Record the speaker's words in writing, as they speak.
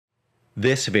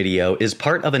This video is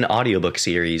part of an audiobook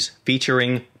series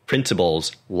featuring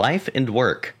Principles, Life and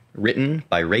Work, written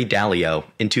by Dalio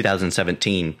in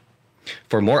 2017.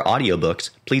 For more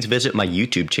audiobooks, please visit my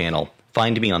YouTube channel,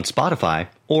 find me on Spotify,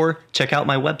 or check out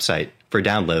my website for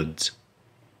downloads.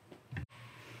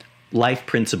 Life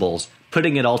Principles,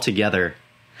 putting it all together.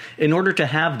 In order to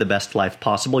have the best life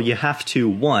possible, you have to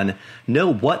 1.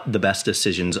 Know what the best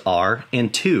decisions are,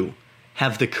 and 2.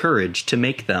 Have the courage to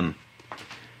make them.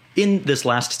 In this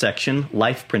last section,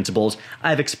 Life Principles,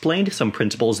 I've explained some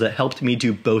principles that helped me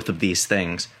do both of these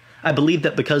things. I believe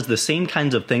that because the same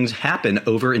kinds of things happen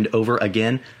over and over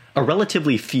again, a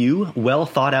relatively few,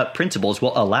 well-thought-out principles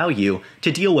will allow you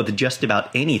to deal with just about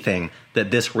anything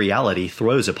that this reality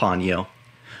throws upon you.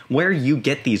 Where you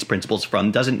get these principles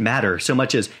from doesn't matter so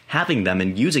much as having them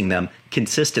and using them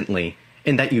consistently,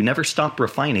 and that you never stop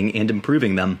refining and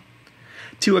improving them.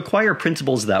 To acquire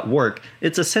principles that work,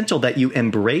 it's essential that you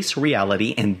embrace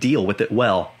reality and deal with it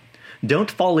well.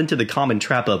 Don't fall into the common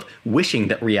trap of wishing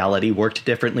that reality worked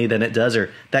differently than it does,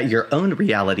 or that your own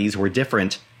realities were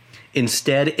different.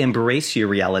 Instead, embrace your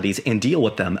realities and deal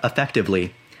with them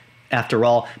effectively. After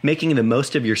all, making the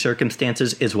most of your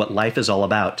circumstances is what life is all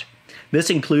about. This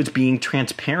includes being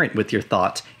transparent with your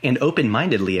thoughts and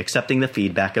open-mindedly accepting the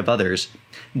feedback of others.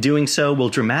 Doing so will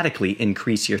dramatically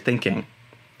increase your thinking.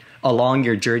 Along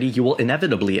your journey, you will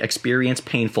inevitably experience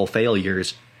painful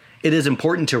failures. It is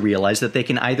important to realize that they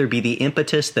can either be the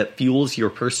impetus that fuels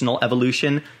your personal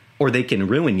evolution, or they can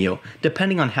ruin you,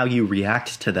 depending on how you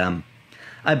react to them.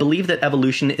 I believe that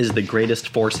evolution is the greatest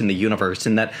force in the universe,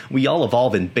 and that we all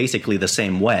evolve in basically the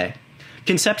same way.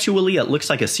 Conceptually, it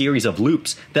looks like a series of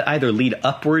loops that either lead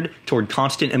upward toward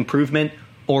constant improvement,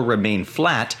 or remain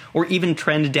flat, or even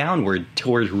trend downward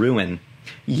toward ruin.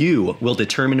 You will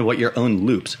determine what your own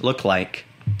loops look like.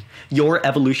 Your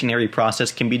evolutionary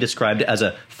process can be described as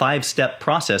a 5-step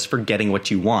process for getting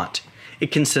what you want.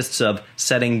 It consists of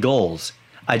setting goals,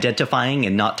 identifying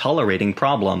and not tolerating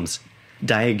problems,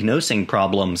 diagnosing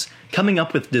problems, coming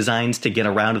up with designs to get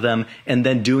around them, and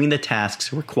then doing the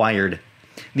tasks required.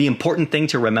 The important thing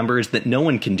to remember is that no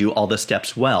one can do all the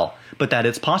steps well, but that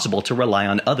it's possible to rely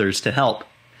on others to help.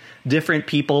 Different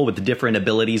people with different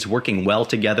abilities working well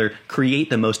together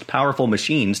create the most powerful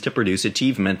machines to produce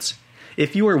achievements.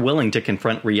 If you are willing to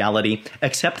confront reality,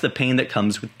 accept the pain that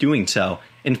comes with doing so,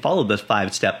 and follow the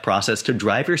 5-step process to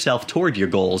drive yourself toward your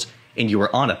goals, and you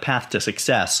are on a path to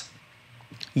success.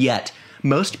 Yet,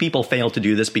 most people fail to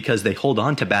do this because they hold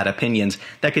on to bad opinions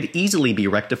that could easily be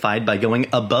rectified by going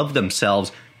above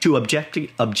themselves to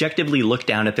objectively look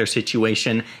down at their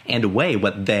situation and weigh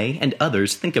what they and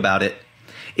others think about it.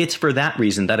 It's for that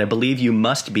reason that I believe you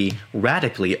must be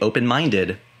radically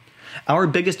open-minded. Our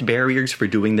biggest barriers for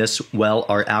doing this well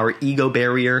are our ego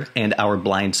barrier and our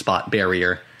blind spot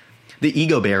barrier. The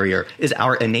ego barrier is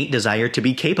our innate desire to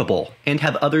be capable and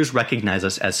have others recognize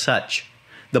us as such.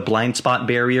 The blind spot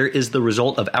barrier is the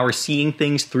result of our seeing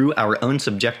things through our own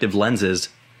subjective lenses.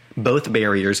 Both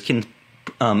barriers can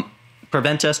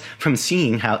prevent us from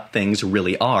seeing how things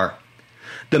really are.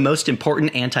 The most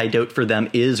important antidote for them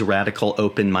is radical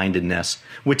open-mindedness,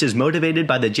 which is motivated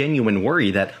by the genuine worry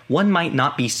that one might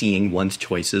not be seeing one's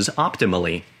choices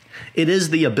optimally. It is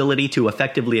the ability to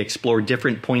effectively explore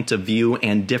different points of view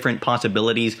and different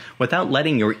possibilities without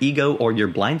letting your ego or your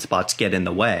blind spots get in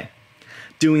the way.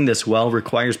 Doing this well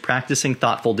requires practicing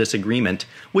thoughtful disagreement,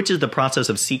 which is the process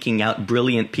of seeking out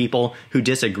brilliant people who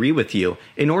disagree with you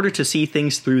in order to see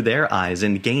things through their eyes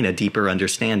and gain a deeper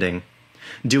understanding.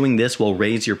 Doing this will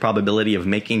raise your probability of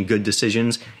making good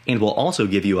decisions and will also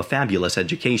give you a fabulous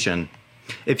education.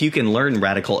 If you can learn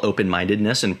radical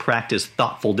open-mindedness and practice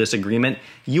thoughtful disagreement,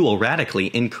 you will radically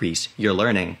increase your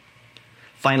learning.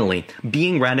 Finally,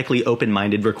 being radically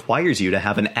open-minded requires you to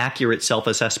have an accurate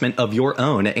self-assessment of your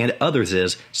own and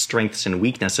others' strengths and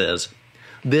weaknesses.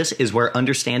 This is where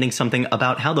understanding something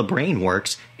about how the brain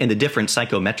works and the different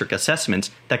psychometric assessments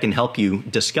that can help you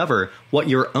discover what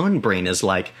your own brain is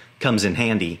like comes in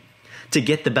handy. To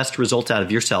get the best results out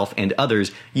of yourself and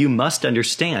others, you must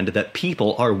understand that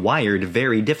people are wired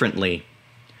very differently.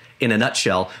 In a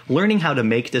nutshell, learning how to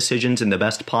make decisions in the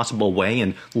best possible way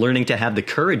and learning to have the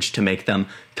courage to make them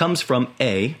comes from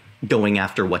A, going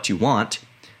after what you want,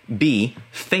 B,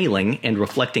 failing and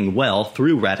reflecting well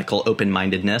through radical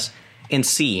open-mindedness, and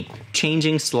C,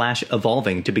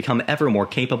 changing/evolving to become ever more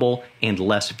capable and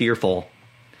less fearful.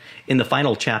 In the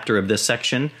final chapter of this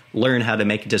section, Learn How to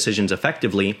Make Decisions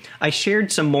Effectively, I shared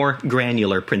some more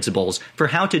granular principles for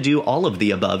how to do all of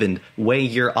the above and weigh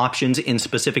your options in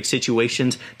specific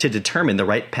situations to determine the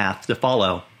right path to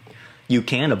follow. You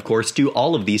can, of course, do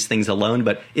all of these things alone,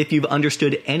 but if you've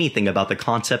understood anything about the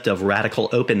concept of radical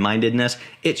open-mindedness,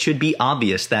 it should be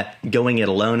obvious that going it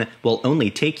alone will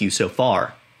only take you so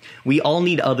far. We all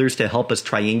need others to help us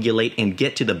triangulate and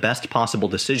get to the best possible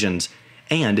decisions,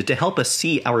 and to help us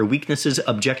see our weaknesses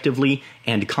objectively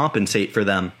and compensate for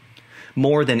them.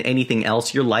 More than anything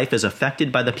else, your life is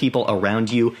affected by the people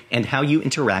around you and how you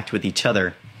interact with each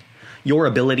other. Your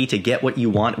ability to get what you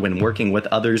want when working with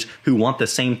others who want the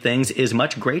same things is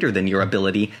much greater than your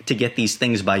ability to get these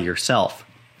things by yourself.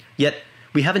 Yet,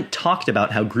 we haven't talked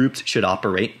about how groups should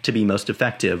operate to be most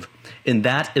effective, and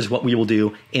that is what we will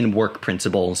do in Work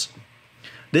Principles.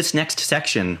 This next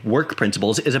section, Work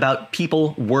Principles, is about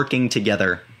people working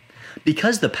together.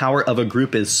 Because the power of a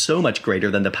group is so much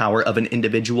greater than the power of an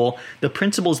individual, the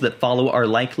principles that follow are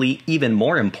likely even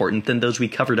more important than those we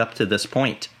covered up to this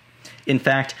point. In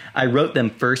fact, I wrote them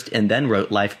first and then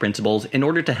wrote life principles in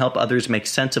order to help others make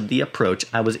sense of the approach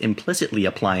I was implicitly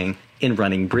applying in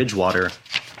running Bridgewater.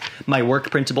 My work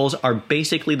principles are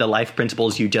basically the life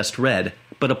principles you just read,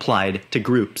 but applied to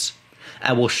groups.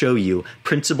 I will show you,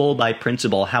 principle by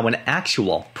principle, how an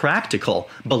actual, practical,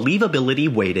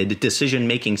 believability-weighted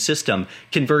decision-making system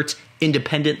converts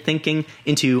independent thinking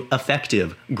into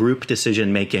effective group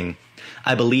decision-making.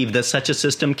 I believe that such a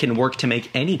system can work to make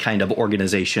any kind of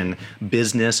organization,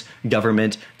 business,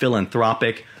 government,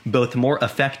 philanthropic, both more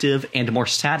effective and more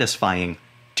satisfying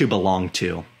to belong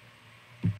to.